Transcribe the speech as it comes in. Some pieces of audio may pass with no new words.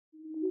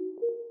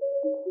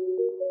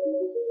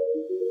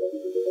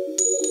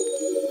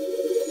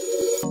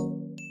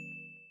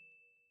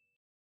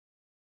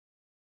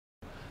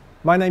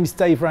My name is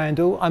Dave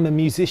Randall. I'm a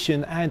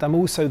musician and I'm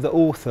also the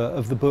author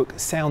of the book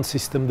Sound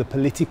System: The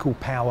Political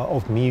Power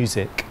of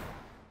Music.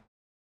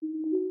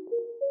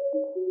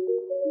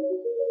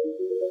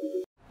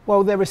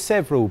 Well, there are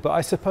several, but I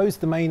suppose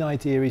the main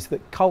idea is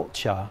that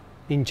culture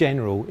in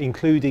general,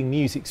 including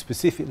music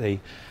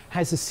specifically,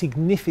 has a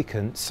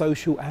significant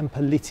social and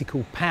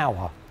political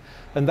power,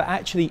 and that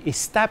actually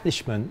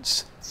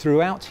establishments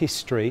throughout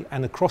history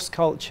and across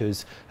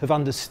cultures have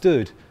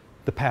understood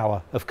the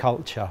power of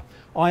culture.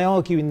 I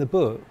argue in the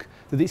book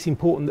that it's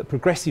important that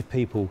progressive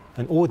people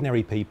and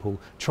ordinary people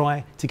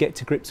try to get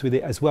to grips with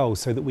it as well,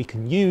 so that we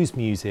can use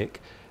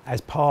music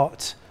as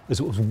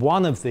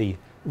one of the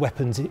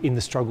weapons in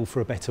the struggle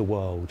for a better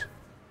world.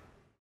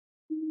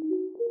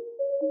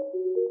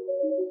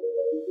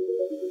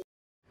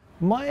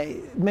 My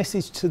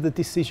message to the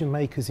decision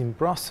makers in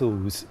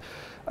Brussels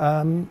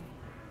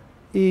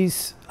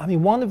is,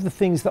 one of the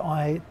things that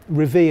I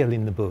reveal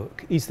in the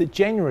book is that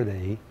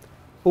generally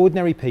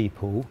ordinary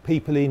people,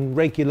 people in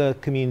regular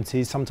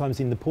communities, sometimes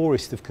in the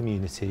poorest of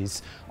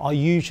communities, are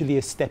usually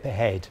a step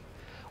ahead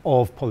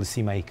of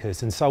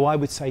policymakers, and so I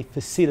would say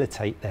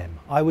facilitate them.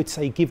 I would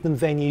say give them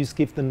venues,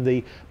 give them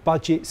the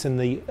budgets and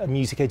the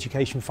music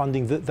education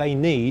funding that they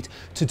need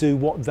to do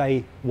what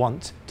they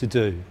want to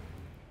do.